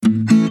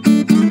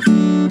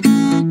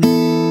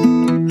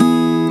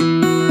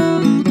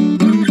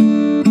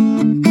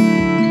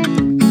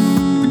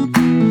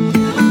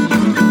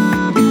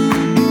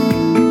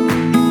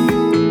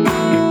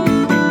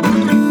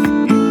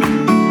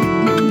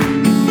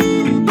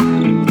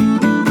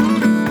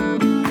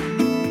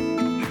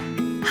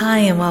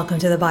welcome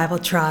to the Bible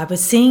Tribe with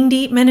Seeing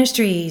Deep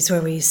Ministries,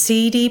 where we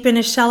see deep in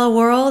a shallow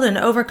world and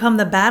overcome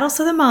the battles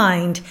of the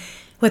mind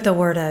with the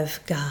Word of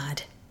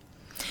God.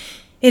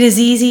 It is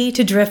easy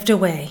to drift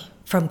away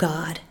from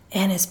God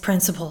and His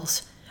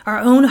principles. Our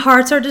own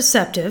hearts are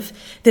deceptive.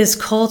 This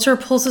culture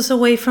pulls us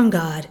away from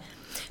God,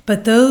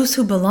 but those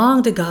who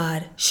belong to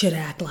God should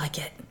act like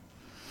it.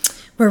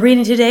 We're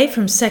reading today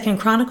from 2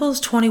 Chronicles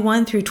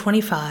 21 through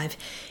 25,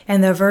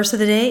 and the verse of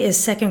the day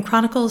is 2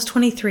 Chronicles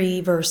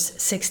 23, verse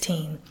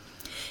 16.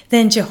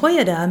 Then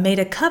Jehoiada made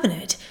a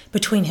covenant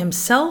between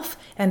himself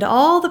and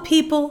all the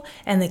people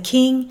and the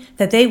king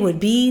that they would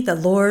be the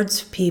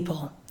Lord's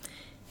people.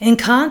 In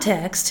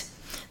context,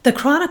 the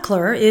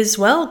chronicler is,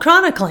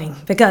 chronicling,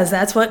 because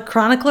that's what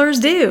chroniclers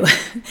do.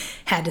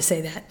 Had to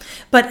say that.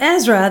 But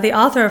Ezra, the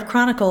author of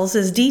Chronicles,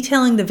 is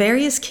detailing the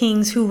various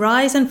kings who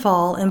rise and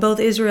fall in both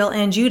Israel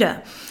and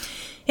Judah.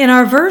 In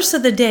our verse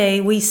of the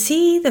day, we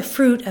see the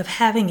fruit of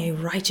having a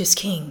righteous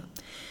king.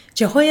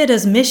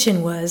 Jehoiada's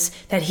mission was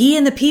that he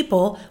and the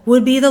people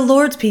would be the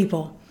Lord's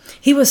people.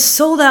 He was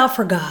sold out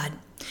for God.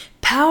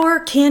 Power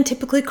can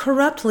typically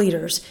corrupt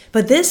leaders,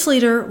 but this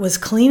leader was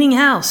cleaning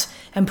house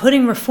and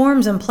putting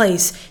reforms in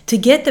place to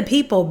get the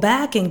people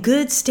back in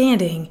good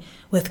standing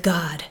with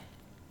God.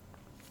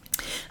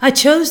 I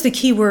chose the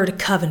key word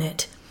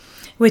covenant,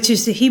 which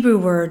is the Hebrew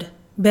word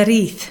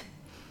berith.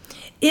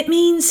 It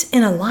means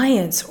an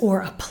alliance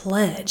or a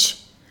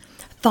pledge.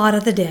 Thought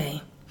of the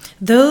day.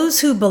 Those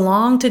who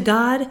belong to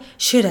God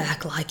should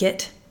act like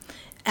it.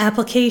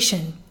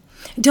 Application.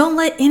 Don't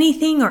let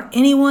anything or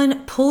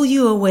anyone pull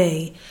you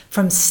away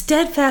from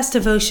steadfast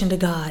devotion to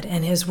God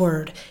and His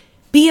Word.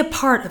 Be a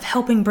part of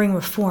helping bring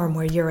reform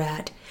where you're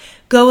at.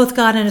 Go with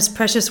God and His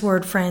precious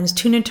Word, friends.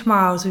 Tune in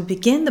tomorrow as we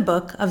begin the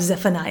book of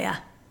Zephaniah.